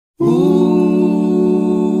Ooh,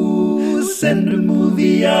 send a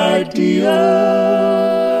movie idea.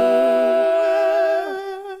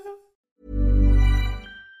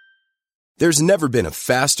 There's never been a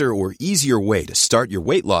faster or easier way to start your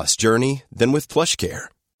weight loss journey than with PlushCare.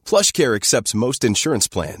 PlushCare accepts most insurance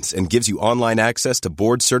plans and gives you online access to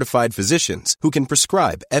board-certified physicians who can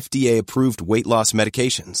prescribe FDA-approved weight loss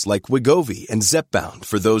medications like Wegovy and Zepbound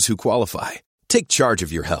for those who qualify. Take charge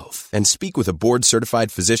of your health and speak with a board-certified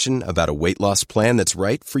physician about a weight loss plan that's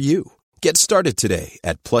right for you. Get started today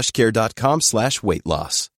at plushcare.com/weight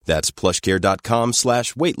loss. That's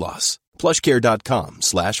plushcare.com/weight loss.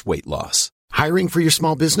 plushcare.com/weight loss. Hiring for your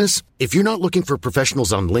small business? If you're not looking for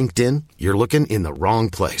professionals on LinkedIn, you're looking in the wrong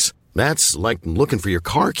place. That's like looking for your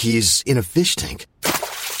car keys in a fish tank.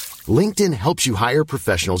 LinkedIn helps you hire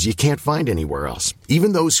professionals you can't find anywhere else,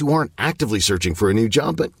 even those who aren't actively searching for a new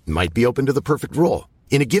job but might be open to the perfect role.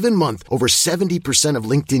 In a given month, over 70% of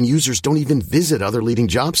LinkedIn users don't even visit other leading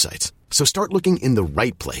job sites. So start looking in the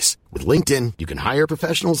right place. With LinkedIn, you can hire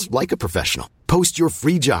professionals like a professional. Post your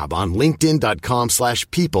free job on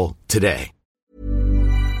linkedin.com/people today.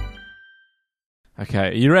 Okay,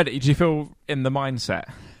 are you ready? Do you feel in the mindset?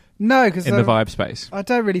 No, because in the vibe space. I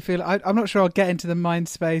don't really feel. I'm not sure I'll get into the mind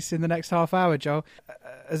space in the next half hour, Joel,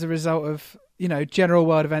 as a result of general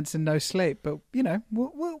world events and no sleep. But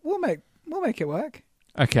we'll make it work.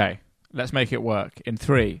 Okay, let's make it work in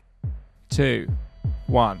 3, 2,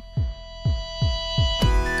 1.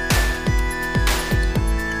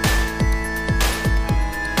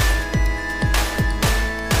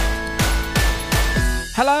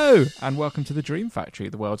 Hello, and welcome to The Dream Factory,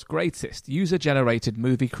 the world's greatest user-generated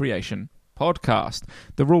movie creation podcast.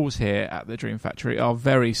 The rules here at The Dream Factory are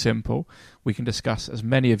very simple. We can discuss as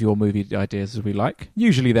many of your movie ideas as we like,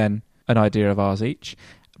 usually then an idea of ours each,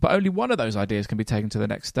 but only one of those ideas can be taken to the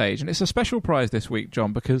next stage. And it's a special prize this week,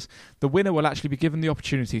 John, because the winner will actually be given the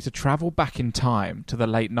opportunity to travel back in time to the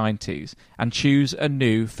late 90s and choose a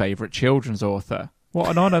new favourite children's author.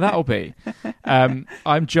 What an honour that'll be. I'm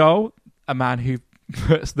Joel, a man who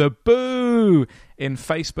puts the boo in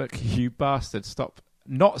Facebook. You bastard, stop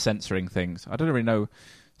not censoring things. I don't really know.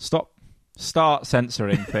 Start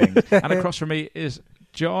censoring things. And across from me is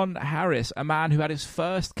John Harris, a man who had his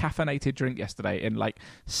first caffeinated drink yesterday in like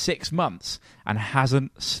 6 months and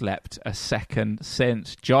hasn't slept a second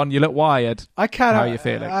since. John, you look wired. I can't. How are you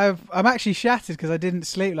feeling? I'm actually shattered because I didn't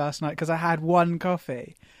sleep last night because I had one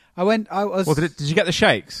coffee. Well, did you get the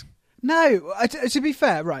shakes? No. To be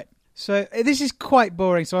fair, right. So this is quite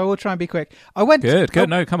boring, so I will try and be quick. Good.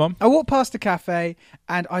 No, come on. I walked past a cafe,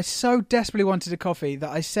 and I so desperately wanted a coffee that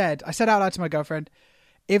I said out loud to my girlfriend,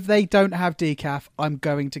 if they don't have decaf, I'm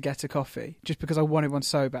going to get a coffee, just because I wanted one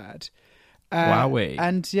so bad. Wowee.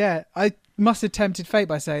 And yeah, I must have tempted fate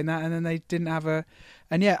by saying that, and then they didn't have a...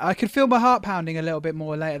 And yeah, I could feel my heart pounding a little bit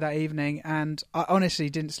more later that evening, and I honestly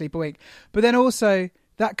didn't sleep a wink. But then also...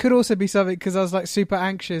 that could also be something because I was like super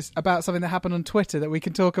anxious about something that happened on Twitter that we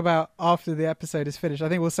can talk about after the episode is finished. I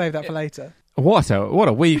think we'll save that for later. What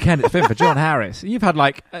a weekend it's been for John Harris. You've had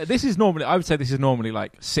like I would say this is normally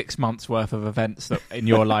like 6 months worth of events that in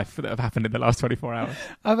your life that have happened in the last 24 hours.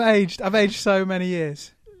 I've aged so many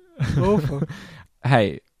years. Awful.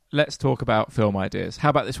 Hey, let's talk about film ideas. How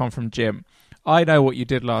about this one from Jim? I know what you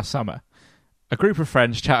did last summer. A group of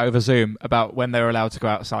friends chat over Zoom about when they were allowed to go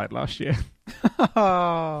outside last year.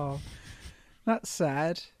 Oh, that's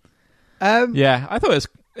sad. Yeah, I thought it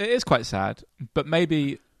is quite sad, but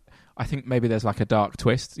I think maybe there's like a dark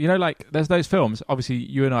twist. Like there's those films. Obviously,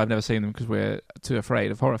 you and I have never seen them because we're too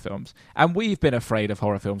afraid of horror films, and we've been afraid of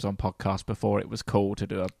horror films on podcasts before. It was cool to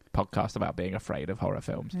do a podcast about being afraid of horror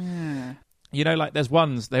films. Yeah. Like there's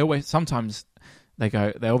ones sometimes they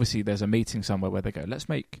go. There's a meeting somewhere where they go, let's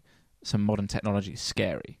make some modern technology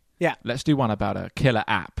scary. Yeah, let's do one about a killer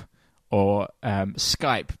app. Or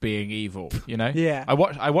Skype being evil, Yeah. I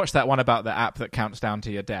watched that one about the app that counts down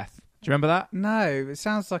to your death. Do you remember that? No, it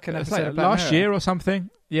sounds like an episode like of Black last Mirror. year or something.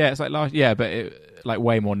 Yeah, it's like last. Yeah, but it like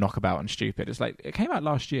way more knockabout and stupid. It's like it came out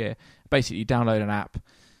last year. Basically, you download an app,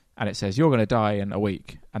 and it says you're going to die in a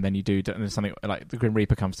week, and then you do, and then something like the Grim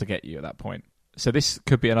Reaper comes to get you at that point. So this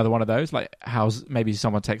could be another one of those. Like how maybe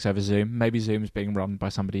someone takes over Zoom. Maybe Zoom's being run by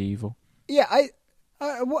somebody evil. Yeah,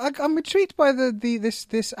 I'm intrigued by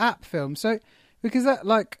this app film. So because that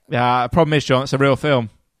like problem is, John, it's a real film.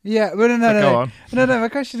 Yeah, well, Go on. No. My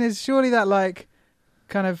question is, surely that like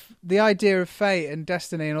kind of the idea of fate and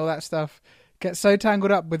destiny and all that stuff gets so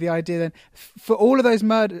tangled up with the idea then for all of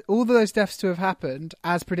those deaths to have happened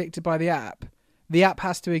as predicted by the app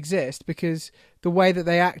has to exist because the way that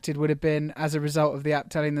they acted would have been as a result of the app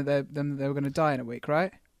telling them they were going to die in a week,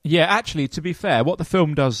 right? Yeah, actually, to be fair, what the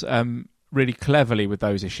film does really cleverly with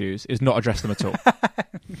those issues is not address them at all.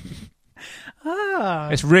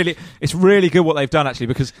 It's really good what they've done, actually,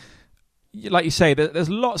 because, like you say, there's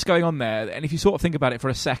lots going on there, and if you sort of think about it for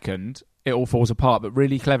a second, it all falls apart. But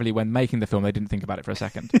really cleverly, when making the film, they didn't think about it for a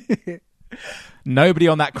second. Nobody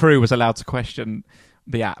on that crew was allowed to question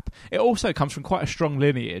the app. It also comes from quite a strong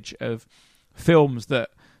lineage of films that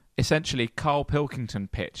essentially Carl Pilkington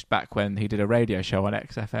pitched back when he did a radio show on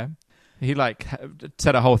XFM. He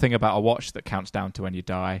said a whole thing about a watch that counts down to when you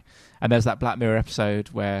die, and there's that Black Mirror episode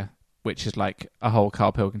which is like a whole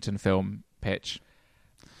Carl Pilkington film pitch.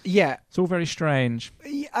 Yeah, it's all very strange.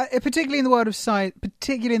 Particularly in the world of science,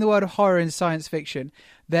 particularly in the world of horror and science fiction,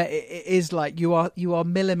 there it is like you are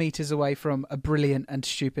millimeters away from a brilliant and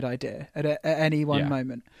stupid idea at any one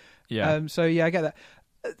moment. Yeah. So yeah, I get that.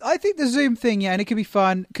 I think the Zoom thing, yeah, and it could be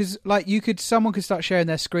fun because like someone could start sharing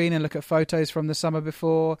their screen and look at photos from the summer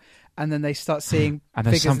before, and then they start seeing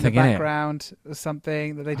figures in the background or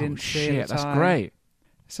something that they didn't see at the time. That's great.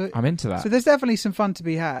 So I'm into that. So there's definitely some fun to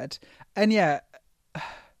be had, and yeah.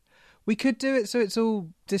 We could do it so it's all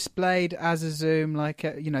displayed as a Zoom, like,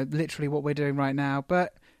 literally what we're doing right now.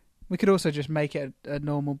 But we could also just make it a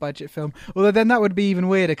normal budget film. Although then that would be even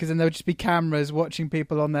weirder because then there would just be cameras watching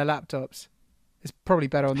people on their laptops. It's probably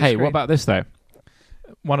better on the screen. Hey, what about this, though?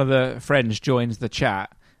 One of the friends joins the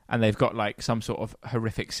chat and they've got, like, some sort of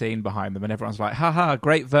horrific scene behind them and everyone's like, haha,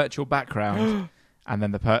 great virtual background. And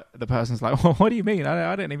then the person's like, well, what do you mean?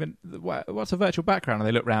 I don't even... What's a virtual background? And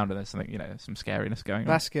they look round and there's something, some scariness going on.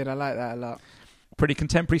 That's good. I like that a lot. Pretty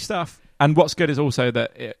contemporary stuff. And what's good is also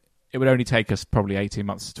that it would only take us probably 18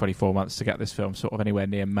 months to 24 months to get this film sort of anywhere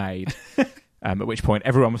near made. At which point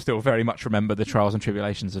everyone will still very much remember the trials and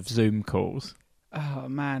tribulations of Zoom calls. Oh,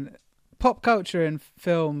 man. Pop culture and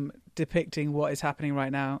film depicting what is happening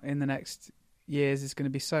right now in the next years is going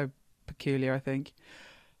to be so peculiar, I think.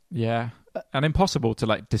 Yeah. And impossible to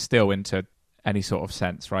like distill into any sort of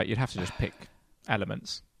sense, right? You'd have to just pick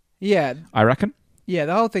elements. Yeah. I reckon. Yeah,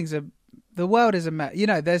 the whole thing's the world is a mess.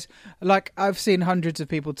 There's like I've seen hundreds of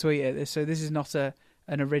people tweet at this, so this is not an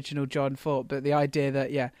original John thought, but the idea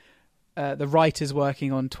that the writers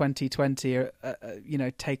working on 2020 are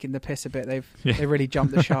taking the piss a bit. They really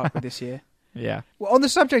jumped the shark with this year. Yeah. Well, on the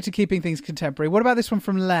subject of keeping things contemporary, what about this one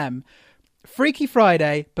from Lem? Freaky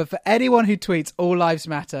Friday, but for anyone who tweets All Lives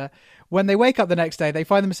Matter, when they wake up the next day, they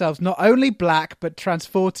find themselves not only black, but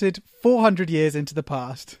transported 400 years into the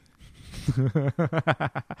past.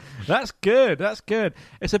 That's good. That's good.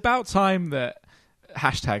 It's about time that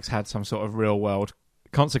hashtags had some sort of real world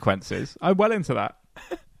consequences. I'm well into that.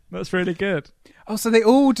 That's really good. Oh, so they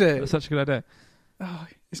all do. That's such a good idea. Oh,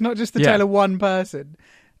 it's not just the tale of one person.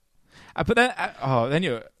 But then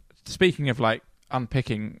you're speaking of like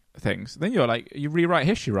unpicking things. Then you're like you rewrite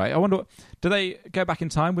history, right? I wonder, do they go back in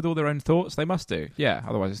time with all their own thoughts? They must do. Yeah.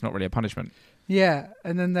 Otherwise, it's not really a punishment. Yeah,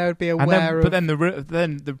 and then they would be aware of... But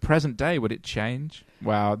then the present day, would it change?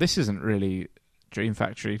 Wow, this isn't really Dream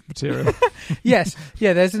Factory material. Yes,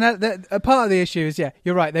 yeah, there's a part of the issue is,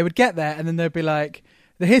 you're right, they would get there and then they'd be like,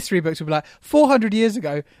 the history books would be like, 400 years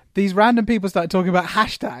ago, these random people started talking about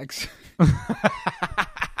hashtags.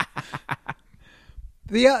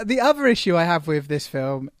 The other issue I have with this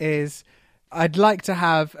film is I'd like to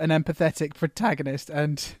have an empathetic protagonist,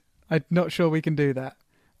 and I'm not sure we can do that.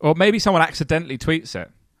 Or maybe someone accidentally tweets it.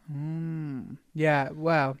 Yeah,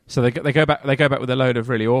 well. So they go back with a load of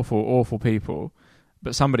really awful people,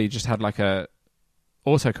 but somebody just had like a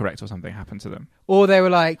autocorrect or something happen to them. Or they were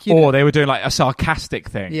like, they were doing like a sarcastic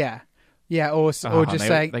thing. Yeah, or just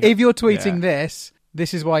saying, if you're tweeting this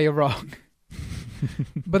is why you're wrong.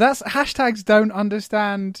 But hashtags don't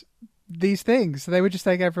understand these things, so they would just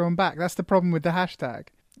take everyone back. That's the problem with the hashtag.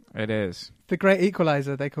 It is. The great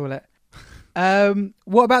equalizer, they call it.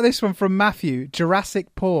 What about this one from Matthew?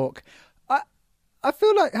 Jurassic Pork. I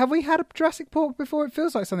feel like, have we had a Jurassic Pork before? It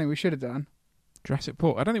feels like something we should have done. Jurassic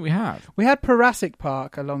Pork? I don't think we have. We had Jurassic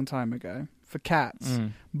Park a long time ago for cats,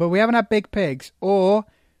 but we haven't had Big Pigs. Or,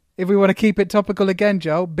 if we want to keep it topical again,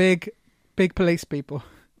 Joel, big police people.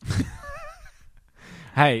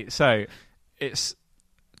 Hey, so it's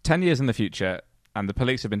 10 years in the future and the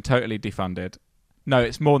police have been totally defunded. No,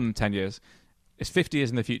 it's more than 10 years. It's 50 years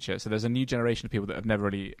in the future, so there's a new generation of people that have never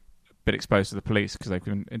really been exposed to the police because they've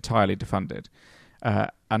been entirely defunded.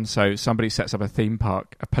 And so somebody sets up a theme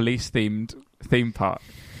park, a police-themed theme park,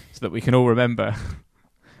 so that we can all remember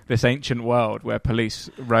this ancient world where police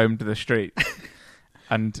roamed the streets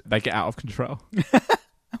and they get out of control.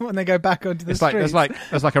 When they go back onto the streets.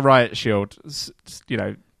 There's like a riot shield,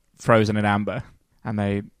 frozen in amber, and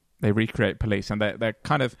they recreate police, and they're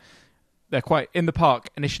kind of they're quite in the park.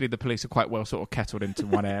 Initially, the police are quite well sort of kettled into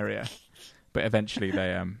one area, but eventually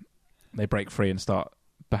they break free and start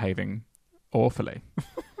behaving awfully.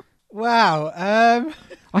 Wow.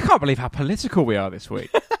 I can't believe how political we are this week.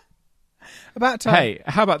 About time. Hey,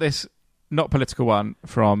 how about this not political one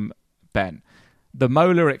from Ben? The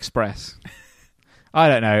Molar Express. I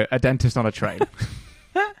don't know, a dentist on a train.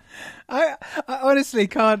 I honestly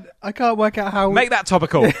can't work out how... Make that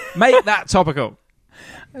topical. Make that topical.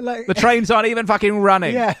 Like, The trains aren't even fucking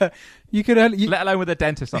running. yeah, you could only... Let alone with a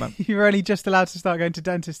dentist on them. You're only just allowed to start going to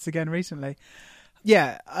dentists again recently.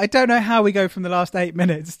 Yeah, I don't know how we go from the last 8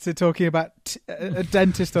 minutes to talking about a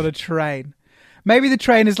dentist on a train. Maybe the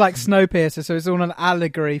train is like Snowpiercer, so it's all an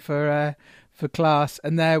allegory for class,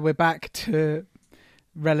 and there we're back to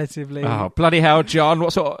relatively... Oh, bloody hell, John.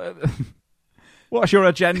 What's your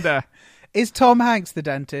agenda? Is Tom Hanks the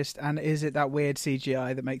dentist, and is it that weird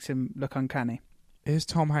CGI that makes him look uncanny? Is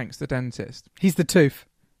Tom Hanks the dentist? He's the tooth.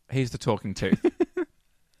 He's the talking tooth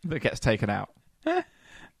that gets taken out.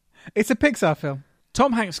 It's a Pixar film.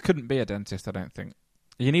 Tom Hanks couldn't be a dentist, I don't think.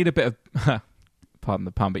 You need a bit of... pardon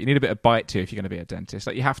the pun, but you need a bit of bite too if you're going to be a dentist.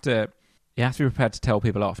 Like you have to be prepared to tell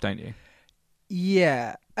people off, don't you?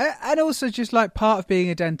 Yeah. And also just like part of being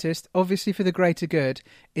a dentist, obviously for the greater good,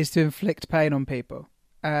 is to inflict pain on people.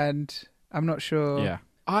 And I'm not sure... Yeah.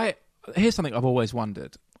 Here's something I've always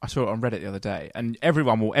wondered. I saw it on Reddit the other day, and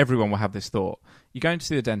everyone will have this thought. You're going to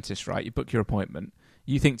see the dentist, right? You book your appointment.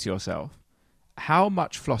 You think to yourself, how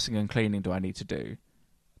much flossing and cleaning do I need to do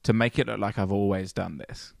to make it look like I've always done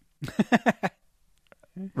this?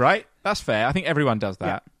 Right? That's fair. I think everyone does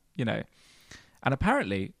that, you know. And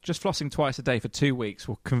apparently, just flossing twice a day for 2 weeks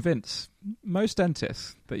will convince most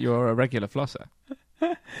dentists that you're a regular flosser.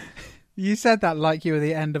 You said that like you were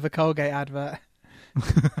the end of a Colgate advert.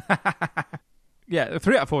 Yeah,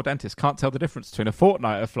 3 out of 4 dentists can't tell the difference between a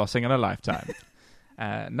fortnight of flossing and a lifetime.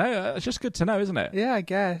 No, it's just good to know, isn't it? Yeah, I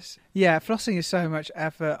guess. Yeah, flossing is so much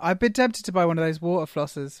effort. I've been tempted to buy one of those water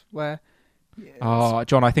flossers where... Oh,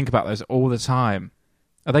 John, I think about those all the time.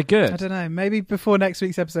 Are they good? I don't know. Maybe before next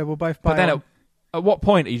week's episode, we'll both buy But then one. at what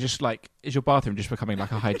point are you just like, is your bathroom just becoming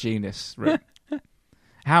like a hygienist's room?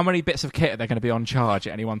 How many bits of kit are there going to be on charge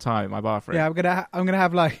at any one time in my bathroom? Yeah, I'm gonna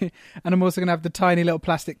have like, and I'm also gonna have the tiny little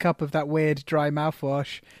plastic cup of that weird dry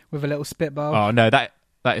mouthwash with a little spit bulb. Oh no, that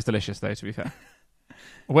is delicious though. To be fair,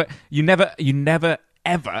 you never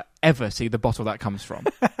ever see the bottle that comes from.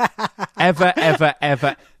 ever.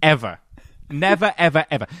 Never, ever,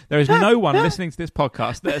 ever. There is no one listening to this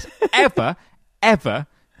podcast that has ever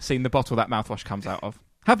seen the bottle that mouthwash comes out of.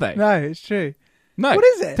 Have they? No, it's true. No. What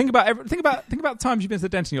is it? Think about the times you've been to the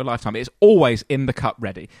dentist in your lifetime. It's always in the cup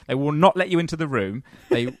ready. They will not let you into the room.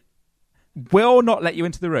 They will not let you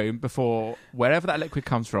into the room before wherever that liquid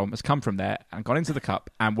comes from has come from there and gone into the cup,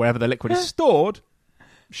 and wherever the liquid is stored,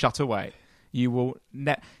 shut away. You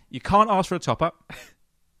can't ask for a top up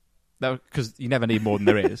because you never need more than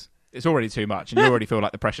there is. It's already too much, and you already feel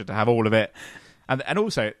like the pressure to have all of it. And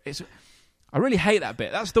also, I really hate that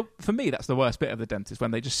bit. For me, that's the worst bit of the dentist,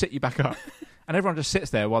 when they just sit you back up, and everyone just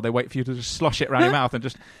sits there while they wait for you to just slosh it around your mouth and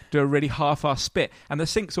just do a really half-assed spit. And the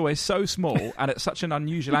sink's always so small and at such an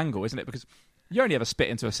unusual angle, isn't it? Because you only ever spit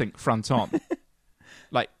into a sink front on.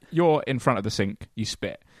 Like, you're in front of the sink, you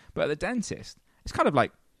spit. But at the dentist, it's kind of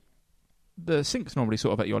like the sink's normally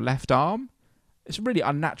sort of at your left arm. It's a really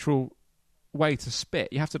unnatural way to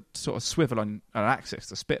spit. You have to sort of swivel on an axis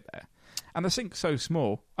to spit there, and the sink's so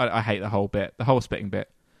small. I hate the whole spitting bit.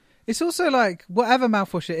 It's also like whatever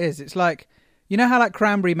mouthwash it is. It's like, you know how like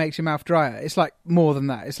cranberry makes your mouth drier. It's like more than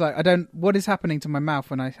that. It's like what is happening to my mouth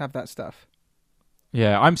when I have that stuff?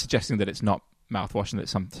 Yeah, I'm suggesting that it's not mouthwash and that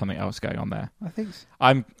something else going on there. I think so.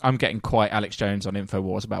 I'm getting quite Alex Jones on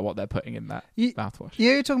InfoWars about what they're putting in that mouthwash.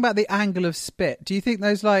 You're talking about the angle of spit. Do you think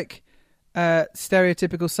those like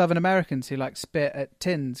stereotypical Southern Americans who like spit at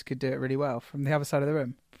tins could do it really well from the other side of the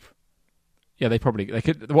room? Yeah, they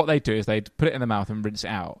could. What they'd do is they'd put it in the mouth and rinse it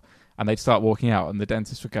out, and they'd start walking out, and the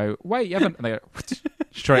dentist would go, "Wait, you haven't?" And they go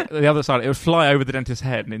straight the other side. It would fly over the dentist's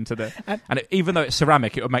head and into the. And even though it's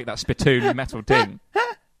ceramic, it would make that spittoon metal ding.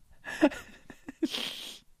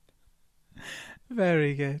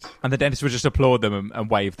 Very good. And the dentist would just applaud them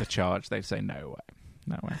and waive the charge. They'd say, "No way,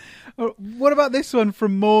 no way." What about this one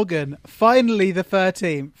from Morgan? Finally, the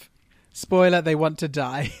 13th. Spoiler: they want to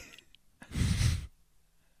die.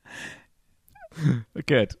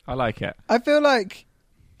 Good. I like it. I feel like,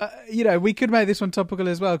 we could make this one topical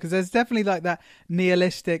as well, because there's definitely like that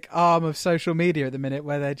nihilistic arm of social media at the minute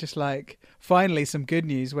where they're just like, finally some good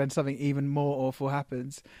news when something even more awful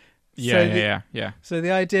happens. Yeah. So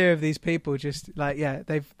the idea of these people just like,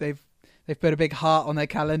 they've They've put a big heart on their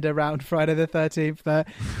calendar around Friday the 13th.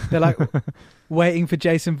 They're like waiting for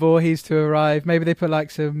Jason Voorhees to arrive. Maybe they put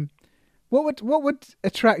like some... What would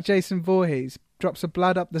attract Jason Voorhees? Drops of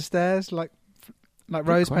blood up the stairs like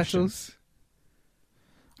rose petals?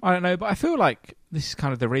 I don't know, but I feel like this is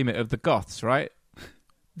kind of the remit of the goths, right?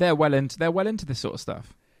 They're well into this sort of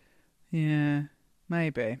stuff. Yeah,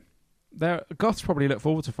 maybe. Goths probably look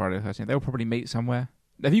forward to Friday the 13th. They'll probably meet somewhere.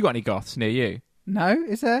 Have you got any goths near you? No,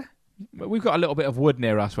 is there? We've got a little bit of wood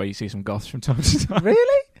near us where you see some goths from time to time.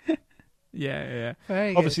 Really? Yeah.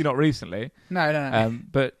 Very Obviously good. not recently. No.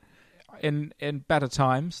 But in better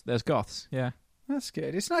times, there's goths. Yeah. That's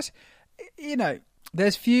good. It's nice. You know,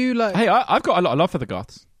 there's few like... Hey, I've got a lot of love for the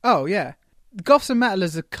goths. Oh, yeah. Goths and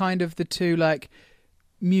metalers are kind of the two like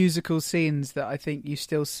musical scenes that I think you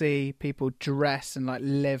still see people dress and like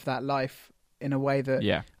live that life in a way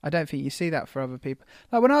that I don't think you see that for other people.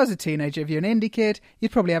 Like when I was a teenager, if you're an indie kid,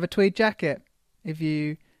 you'd probably have a tweed jacket. If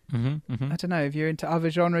you, I don't know, if you're into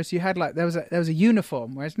other genres, you had like there was a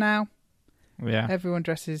uniform. Whereas now, everyone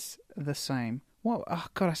dresses the same. What? Oh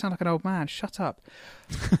God, I sound like an old man. Shut up.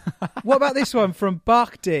 What about this one from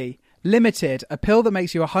Bhakti? Limited, a pill that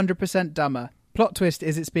makes you 100% dumber. Plot twist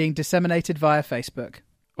is it's being disseminated via Facebook.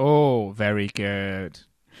 Oh, very good.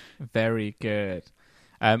 Very good.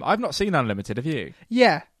 I've not seen Unlimited, have you?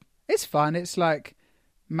 Yeah, it's fun. It's like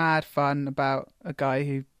mad fun about a guy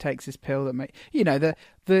who takes this pill that the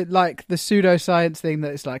pseudoscience thing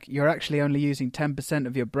that it's like you're actually only using 10%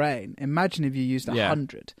 of your brain. Imagine if you used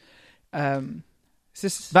 100. That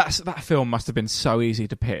film must have been so easy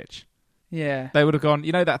to pitch. Yeah. They would have gone,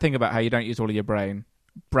 you know that thing about how you don't use all of your brain?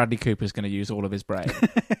 Bradley Cooper's going to use all of his brain.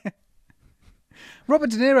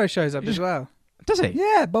 Robert De Niro shows up as well. Does he?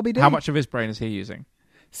 Yeah, Bobby D. How much of his brain is he using?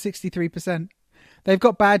 63%. They've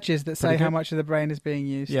got badges that say how much of the brain is being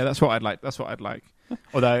used. Yeah, that's what I'd like.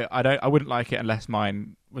 Although I wouldn't like it unless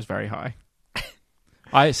mine was very high.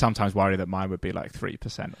 I sometimes worry that mine would be like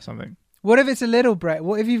 3% or something. What if it's a little brain?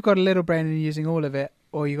 What if you've got a little brain and you're using all of it,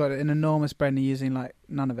 or you've got an enormous brain and you're using like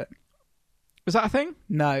none of it? Is that a thing?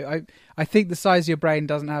 No, I think the size of your brain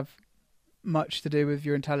doesn't have much to do with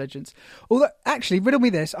your intelligence. Although, actually, riddle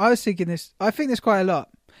me this. I was thinking this. I think this quite a lot.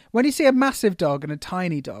 When you see a massive dog and a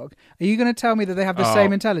tiny dog, are you going to tell me that they have the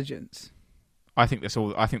same intelligence? I think this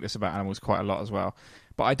about animals quite a lot as well.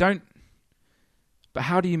 But But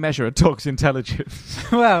how do you measure a dog's intelligence?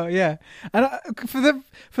 Well, yeah. And for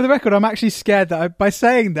the record, I'm actually scared that by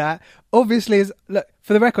saying that, obviously, look,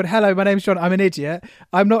 for the record, hello, my name's John. I'm an idiot.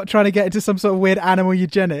 I'm not trying to get into some sort of weird animal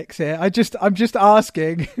eugenics here. I'm just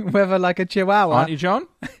asking whether like a chihuahua... Aren't you, John?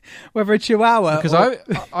 Whether a chihuahua... Because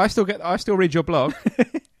I still read your blog.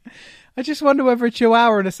 I just wonder whether a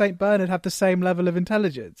chihuahua and a St. Bernard have the same level of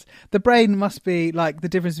intelligence. The brain must be like the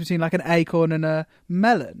difference between like an acorn and a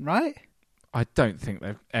melon, right? I don't think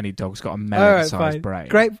any dog's got a melon-sized brain.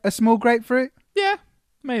 A small grapefruit? Yeah,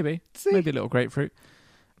 maybe. Maybe a little grapefruit.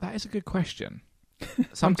 That is a good question.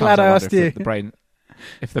 Sometimes I'm glad I asked you.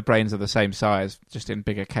 If the brains are the same size, just in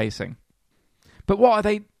bigger casing. But what are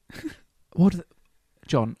they...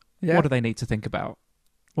 John, what do they need to think about?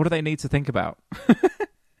 What do they need to think about?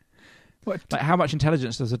 Like, how much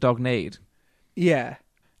intelligence does a dog need? Yeah.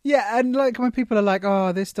 Yeah, and like when people are like,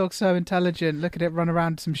 oh, this dog's so intelligent, look at it run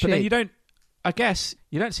around some shit. But then I guess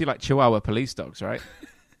you don't see like Chihuahua police dogs, right?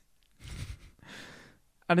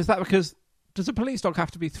 And is that because, does a police dog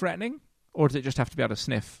have to be threatening? Or does it just have to be able to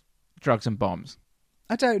sniff drugs and bombs?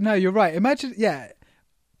 I don't know, you're right. Imagine,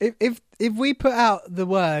 if we put out the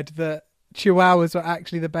word that Chihuahuas are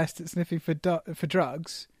actually the best at sniffing for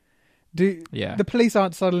drugs, the police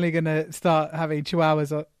aren't suddenly going to start having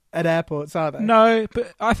Chihuahuas at airports, are they? No,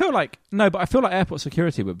 but I feel like airport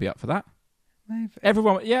security would be up for that. Maybe.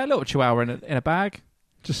 Everyone, a little Chihuahua in a bag,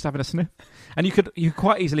 just having a sniff, and you could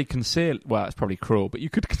quite easily conceal. Well, it's probably cruel, but you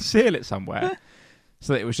could conceal it somewhere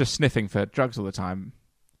so that it was just sniffing for drugs all the time,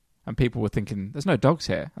 and people were thinking, "There's no dogs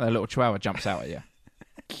here," and a little Chihuahua jumps out at you,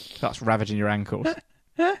 starts ravaging your ankles,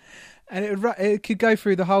 and it could go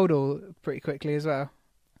through the holdall pretty quickly as well.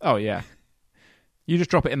 Oh yeah. You just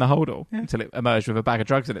drop it in the holdall until it emerged with a bag of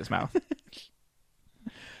drugs in its mouth.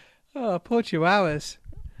 Oh, poor Chihuahuas.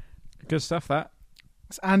 Good stuff, that.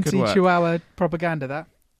 It's anti-Chihuahua propaganda, that.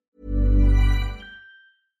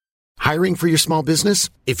 Hiring for your small business?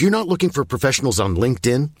 If you're not looking for professionals on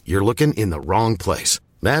LinkedIn, you're looking in the wrong place.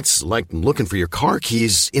 That's like looking for your car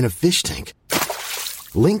keys in a fish tank.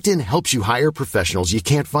 LinkedIn helps you hire professionals you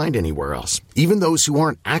can't find anywhere else, even those who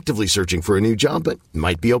aren't actively searching for a new job but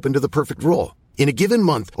might be open to the perfect role. In a given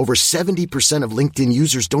month, over 70% of LinkedIn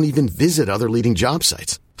users don't even visit other leading job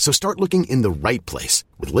sites. So start looking in the right place.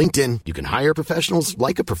 With LinkedIn, you can hire professionals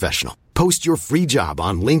like a professional. Post your free job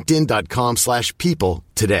on linkedin.com/people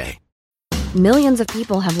today. Millions of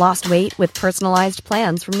people have lost weight with personalized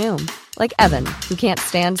plans from Noom. Like Evan, who can't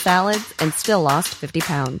stand salads and still lost 50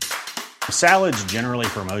 pounds. Salads generally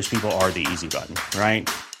for most people are the easy button, right?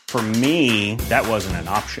 For me, that wasn't an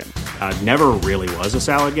option. I never really was a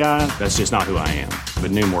salad guy. That's just not who I am. But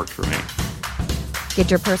Noom worked for me. Get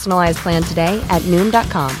your personalized plan today at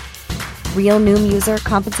Noom.com. Real Noom user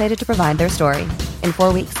compensated to provide their story. In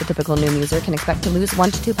 4 weeks, the typical Noom user can expect to lose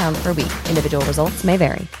 1 to 2 pounds per week. Individual results may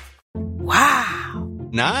vary. Wow.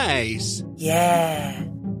 Nice. Yeah.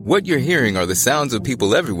 What you're hearing are the sounds of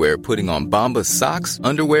people everywhere putting on Bombas socks,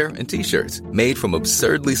 underwear, and T-shirts made from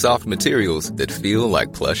absurdly soft materials that feel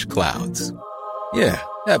like plush clouds. Yeah,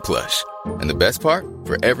 that plush. And the best part?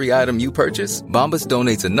 For every item you purchase, Bombas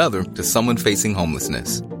donates another to someone facing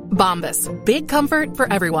homelessness. Bombas. Big comfort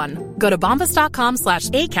for everyone. Go to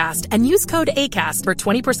bombas.com/ACAST and use code ACAST for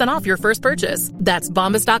 20% off your first purchase. That's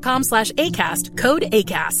bombas.com/ACAST. Code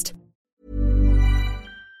ACAST.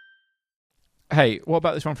 Hey, what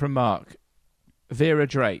about this one from Mark? Vera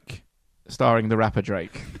Drake, starring the rapper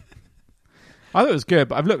Drake. I thought it was good,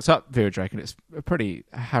 but I've looked up Vera Drake and it's a pretty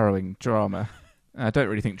harrowing drama. I don't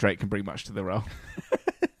really think Drake can bring much to the role.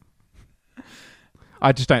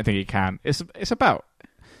 I just don't think he can. It's the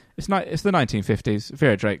 1950s.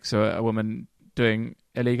 Vera Drake's a woman doing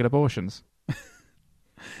illegal abortions.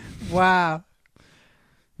 Wow.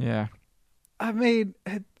 Yeah. I mean,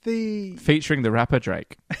 featuring the rapper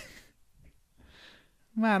Drake.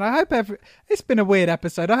 Man, I hope it's been a weird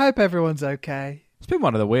episode. I hope everyone's okay. It's been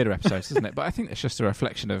one of the weirder episodes, isn't it? But I think it's just a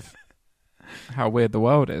reflection of how weird the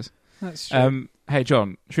world is. That's true. Hey,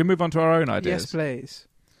 John, should we move on to our own ideas? Yes, please.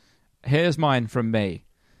 Here's mine from me.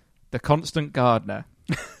 The Constant Gardener.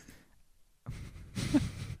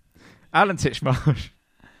 Alan Titchmarsh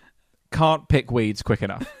can't pick weeds quick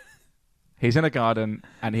enough. He's in a garden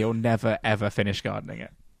and he'll never, ever finish gardening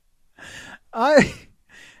it.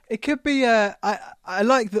 It could be. I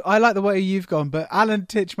like the way you've gone, but Alan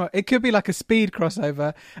Titchmarsh. It could be like a speed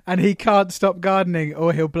crossover, and he can't stop gardening,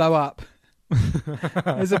 or he'll blow up.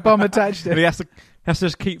 There's a bomb attached to him. And he has to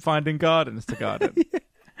just keep finding gardens to garden. Yeah.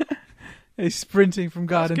 He's sprinting from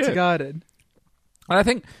garden to garden. And I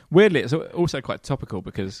think weirdly, it's also quite topical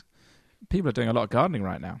because people are doing a lot of gardening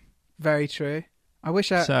right now. Very true.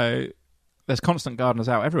 So there's constant gardeners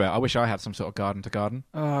out everywhere. I wish I had some sort of garden to garden.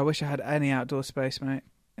 Oh, I wish I had any outdoor space, mate.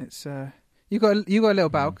 It's you got a little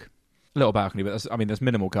balcony. Little balcony, but there's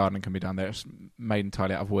minimal gardening can be done there. It's made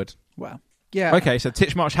entirely out of wood. Well, yeah. Okay, so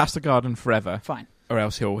Titchmarsh has to garden forever. Fine. Or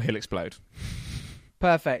else he'll explode.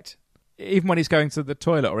 Perfect. Even when he's going to the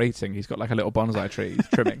toilet or eating, he's got like a little bonsai tree he's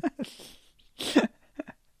trimming.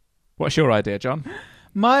 What's your idea, John?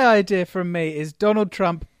 My idea from me is Donald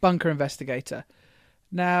Trump bunker investigator.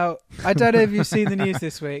 Now, I don't know if you've seen the news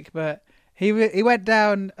this week, but he went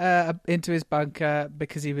down into his bunker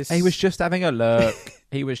because he was just having a look.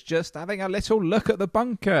 He was just having a little look at the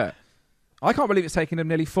bunker. I can't believe it's taken him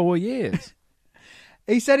nearly 4 years.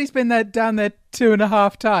 He said he's been down there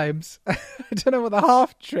 2.5 times. I don't know what the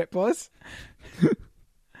half trip was. Did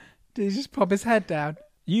he just pop his head down?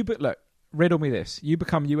 Look, riddle me this. You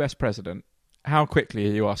become US president. How quickly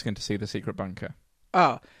are you asking to see the secret bunker?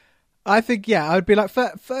 Oh, I think, yeah, I would be like,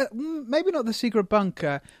 maybe not the secret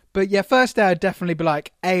bunker, but yeah, first day I'd definitely be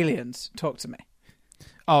like, aliens, talk to me.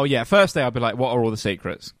 Oh, yeah, first day I'd be like, what are all the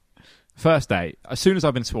secrets? First day, as soon as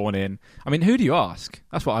I've been sworn in, who do you ask?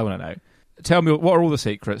 That's what I want to know. Tell me, what are all the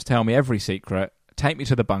secrets? Tell me every secret. Take me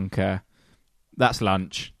to the bunker. That's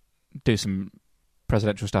lunch. Do some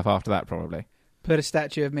presidential stuff after that, probably. Put a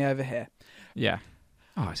statue of me over here. Yeah.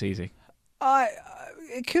 Oh, it's easy.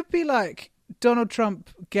 It could be like Donald Trump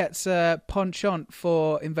gets a penchant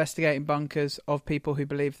for investigating bunkers of people who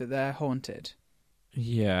believe that they're haunted.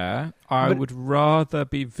 Yeah. I would rather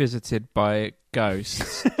be visited by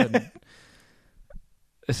ghosts than...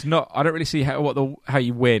 It's not. I don't really see how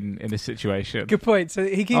you win in this situation. Good point. So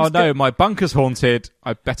he keeps. Oh no, my bunker's haunted.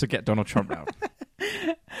 I better get Donald Trump out.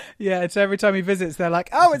 Yeah, it's every time he visits, they're like,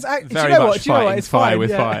 "Oh, it's actually." Very much fighting it's fire fine.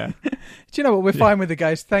 With fire. Do you know what? We're fine with the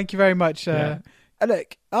ghost. Thank you very much.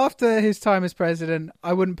 Look, after his time as president,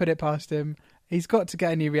 I wouldn't put it past him. He's got to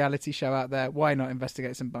get a new reality show out there. Why not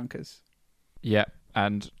investigate some bunkers? Yeah,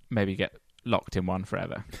 and maybe get locked in one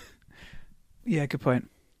forever. Yeah, good point.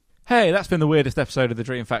 Hey, that's been the weirdest episode of The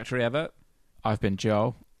Dream Factory ever. I've been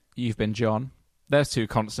Joel. You've been John. There's two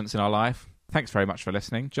constants in our life. Thanks very much for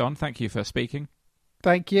listening. John, thank you for speaking.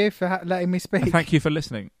 Thank you for letting me speak. And thank you for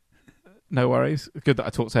listening. No worries. Good that I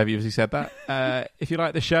talked over you as you said that. If you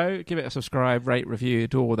like the show, give it a subscribe, rate, review,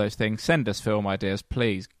 do all those things. Send us film ideas,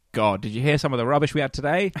 please. God, did you hear some of the rubbish we had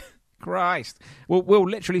today? Christ. We'll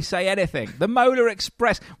literally say anything. The Molar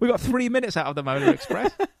Express. We got 3 minutes out of the Molar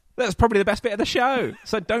Express. That's probably the best bit of the show.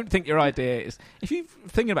 So don't think your idea is... If you're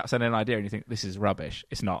thinking about sending an idea and you think, this is rubbish,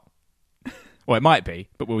 it's not. Well, it might be,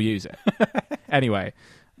 but we'll use it. Anyway,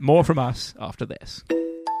 more from us after this.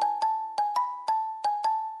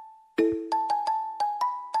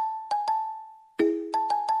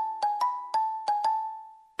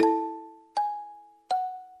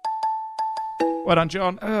 Well done,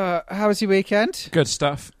 John. How was your weekend? Good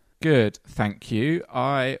stuff. Good, thank you.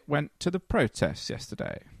 I went to the protest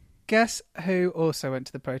yesterday. Guess who also went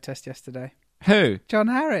to the protest yesterday? Who? John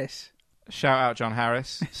Harris. Shout out John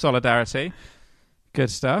Harris. Solidarity. Good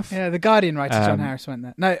stuff. Yeah, the Guardian writer John Harris went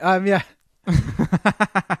there. No, yeah.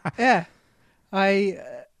 Yeah. I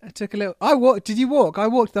took a little... I walked. Did you walk? I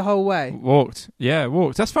walked the whole way. Walked. Yeah,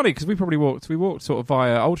 walked. That's funny because we probably walked. We walked sort of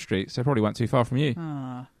via Old Street, so probably weren't too far from you.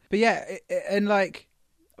 But yeah, and like...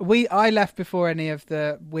 I left before any of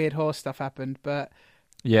the weird horse stuff happened, but...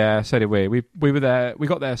 Yeah, so did we. We were there... We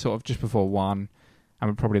got there sort of just before 1, and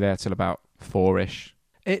we're probably there till about 4-ish.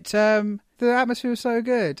 The atmosphere was so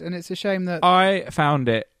good, and it's a shame that... I found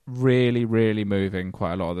it really, really moving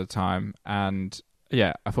quite a lot of the time, and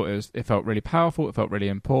yeah, I thought it felt really powerful, it felt really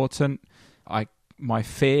important. My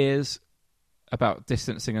fears about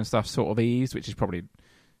distancing and stuff sort of eased, which is probably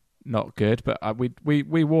not good, but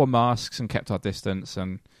we wore masks and kept our distance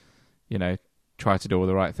and, you know, tried to do all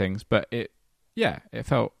the right things, but it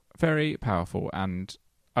felt very powerful, and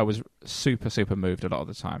I was super, super moved a lot of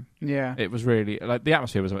the time. Yeah. It was really, like, the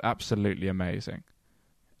atmosphere was absolutely amazing.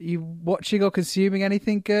 You watching or consuming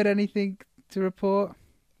anything good? Anything to report?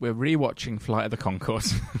 We're rewatching Flight of the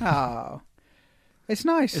Conchords. Oh. It's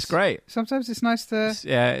nice. It's great. Sometimes it's nice to...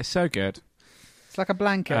 It's so good. It's like a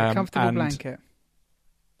blanket, a comfortable blanket.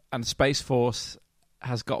 And Space Force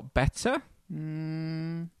has got better.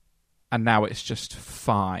 And now it's just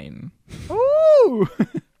fine. Ooh!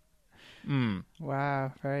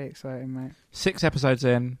 Wow, very exciting, mate. 6 episodes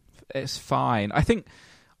in, it's fine. I think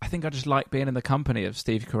I just like being in the company of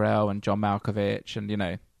Steve Carell and John Malkovich, and, you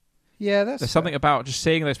know... Yeah, there's something about just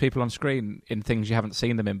seeing those people on screen in things you haven't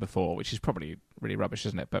seen them in before, which is probably really rubbish,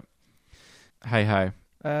 isn't it? But hey-ho.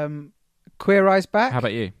 Queer Eye's back? How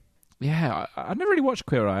about you? Yeah, I never really watched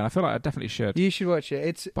Queer Eye, and I feel like I definitely should. You should watch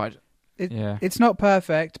it. It's not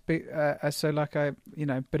perfect, but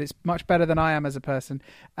it's much better than I am as a person.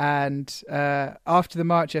 And after the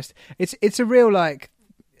march, it's a real, like,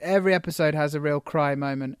 every episode has a real cry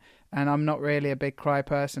moment, and I'm not really a big cry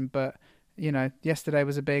person, but, you know, yesterday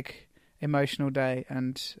was a big emotional day,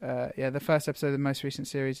 and the first episode of the most recent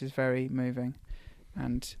series is very moving,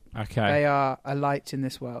 and they are a light in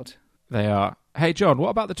this world. They are. Hey, John, what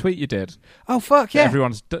about the tweet you did? Oh, fuck, yeah.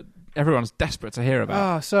 Everyone's desperate to hear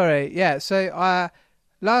about. Oh, sorry. Yeah, so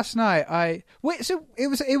last night so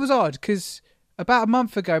it was odd, because about a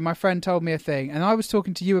month ago my friend told me a thing, and I was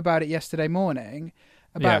talking to you about it yesterday morning,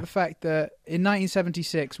 about the fact that in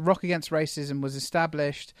 1976 Rock Against Racism was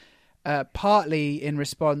established partly in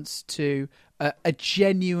response to a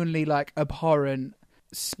genuinely, like, abhorrent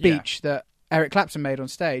speech that Eric Clapton made on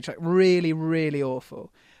stage, like, really, really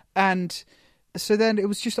awful. And so then it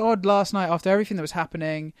was just odd last night, after everything that was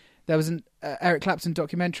happening, there was an Eric Clapton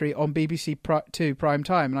documentary on BBC 2 prime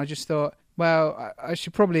time, and I just thought, well, I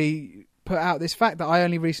should probably put out this fact that I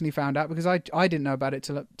only recently found out, because I didn't know about it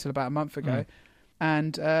till about a month ago.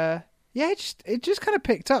 And it just kind of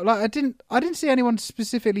picked up. Like, I didn't see anyone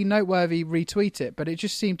specifically noteworthy retweet it, but it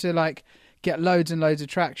just seemed to, like, get loads and loads of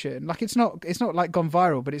traction. Like, it's not like gone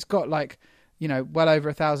viral, but it's got, like, you know, well over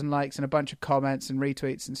 1,000 likes and a bunch of comments and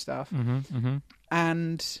retweets and stuff.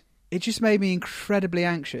 And it just made me incredibly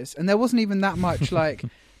anxious. And there wasn't even that much, like,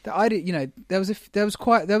 that I did. You know, there was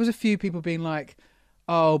a few people being like,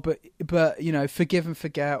 oh, but you know, forgive and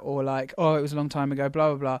forget, or like, oh, it was a long time ago, blah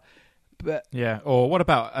blah blah. But yeah, or what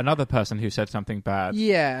about another person who said something bad?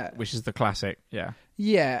 Yeah, which is the classic.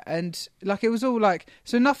 Yeah, and like, it was all like,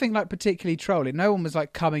 so nothing like particularly trolling. No one was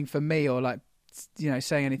like coming for me or, like, you know,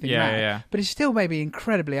 saying anything bad. But it still made me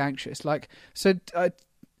incredibly anxious. Like, so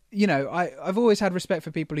you know, I've always had respect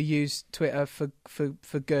for people who use Twitter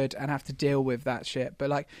for good and have to deal with that shit. But,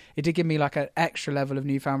 like, it did give me, like, an extra level of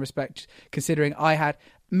newfound respect, considering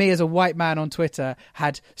me as a white man on Twitter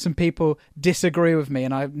had some people disagree with me,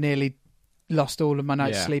 and I nearly lost all of my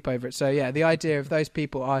night's sleep over it. So yeah, the idea of those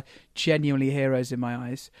people are genuinely heroes in my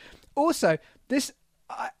eyes. Also, this,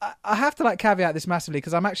 I have to, like, caveat this massively,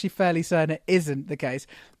 because I'm actually fairly certain it isn't the case,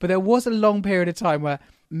 but there was a long period of time where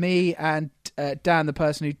me and Dan, the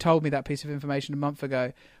person who told me that piece of information a month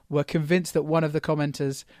ago, were convinced that one of the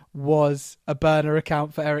commenters was a burner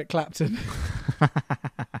account for Eric Clapton.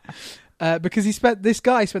 Because this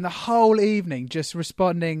guy spent the whole evening just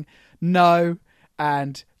responding no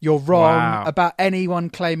and you're wrong about anyone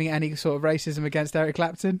claiming any sort of racism against Eric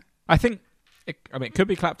Clapton. I think, it could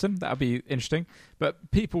be Clapton. That would be interesting.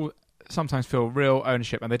 But people sometimes feel real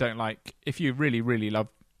ownership and they don't like, if you really, really love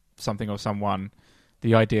something or someone,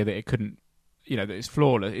 the idea that it couldn't, that it's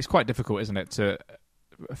flawless. It's quite difficult, isn't it, to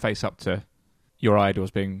face up to your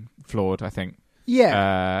idols being flawed, I think.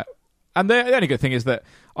 Yeah. And the only good thing is that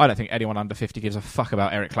I don't think anyone under 50 gives a fuck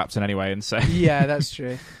about Eric Clapton anyway, and so yeah, that's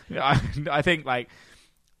true. I think I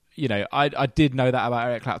did know that about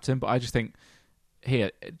Eric Clapton, but I just think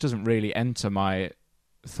it doesn't really enter my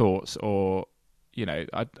thoughts, or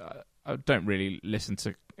I don't really listen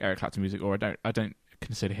to Eric Clapton music, or I don't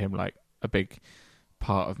consider him like a big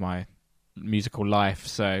part of my musical life.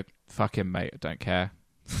 So fuck him, mate. I don't care.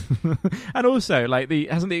 And also,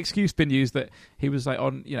 hasn't the excuse been used that he was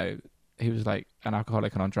he was like an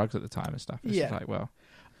alcoholic and on drugs at the time and stuff? It's just like, well,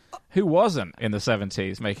 who wasn't in the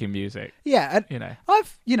 70s making music? Yeah, and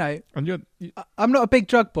I'm not a big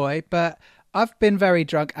drug boy, but I've been very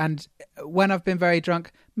drunk, and when I've been very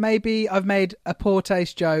drunk, maybe I've made a poor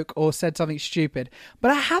taste joke or said something stupid,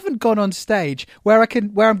 but I haven't gone on stage where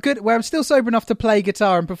I'm still sober enough to play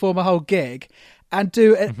guitar and perform a whole gig and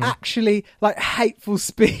do an actually hateful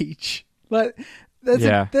speech. There's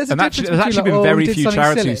actually been very few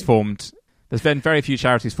charities formed. There's been very few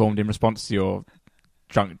charities formed in response to your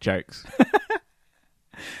drunk jokes.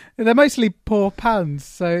 They're mostly poor puns,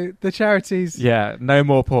 so the charities... Yeah, no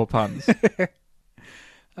more poor puns.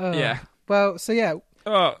 Yeah. Well, so yeah.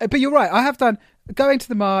 But you're right, I have done... Going to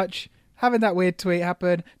the march, having that weird tweet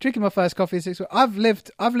happen, drinking my first coffee in 6 weeks. I've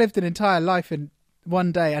lived an entire life in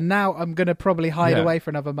one day, and now I'm going to probably hide away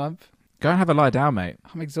for another month. Go and have a lie down, mate.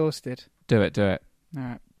 I'm exhausted. Do it. All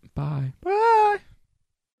right. Bye. Bye.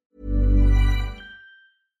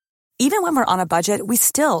 Even when we're on a budget, we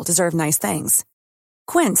still deserve nice things.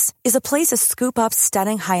 Quince is a place to scoop up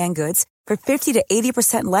stunning high-end goods for 50 to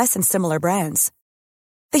 80% less than similar brands.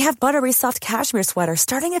 They have buttery soft cashmere sweaters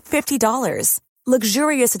starting at $50,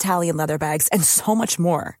 luxurious Italian leather bags, and so much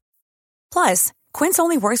more. Plus, Quince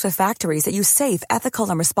only works with factories that use safe, ethical,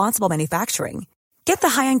 and responsible manufacturing. Get the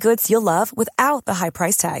high-end goods you'll love without the high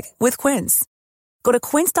price tag with Quince. Go to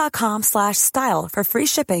quince.com/style for free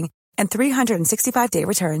shipping and 365-day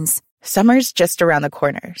returns. Summer's just around the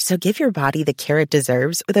corner, so give your body the care it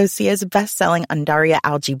deserves with Osea's best-selling Undaria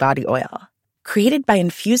Algae Body Oil. Created by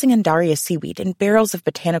infusing Undaria seaweed in barrels of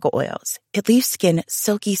botanical oils, it leaves skin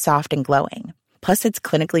silky, soft, and glowing. Plus, it's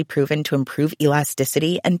clinically proven to improve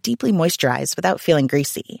elasticity and deeply moisturize without feeling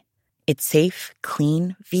greasy. It's safe,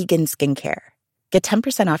 clean, vegan skincare. Get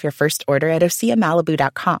 10% off your first order at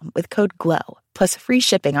OseaMalibu.com with code GLOW, plus free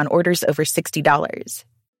shipping on orders over $60.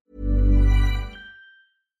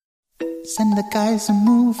 Send the guys a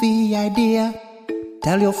movie idea.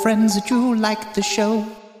 Tell your friends that you like the show.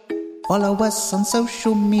 Follow us on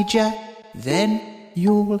social media. Then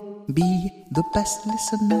you'll be the best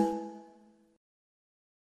listener.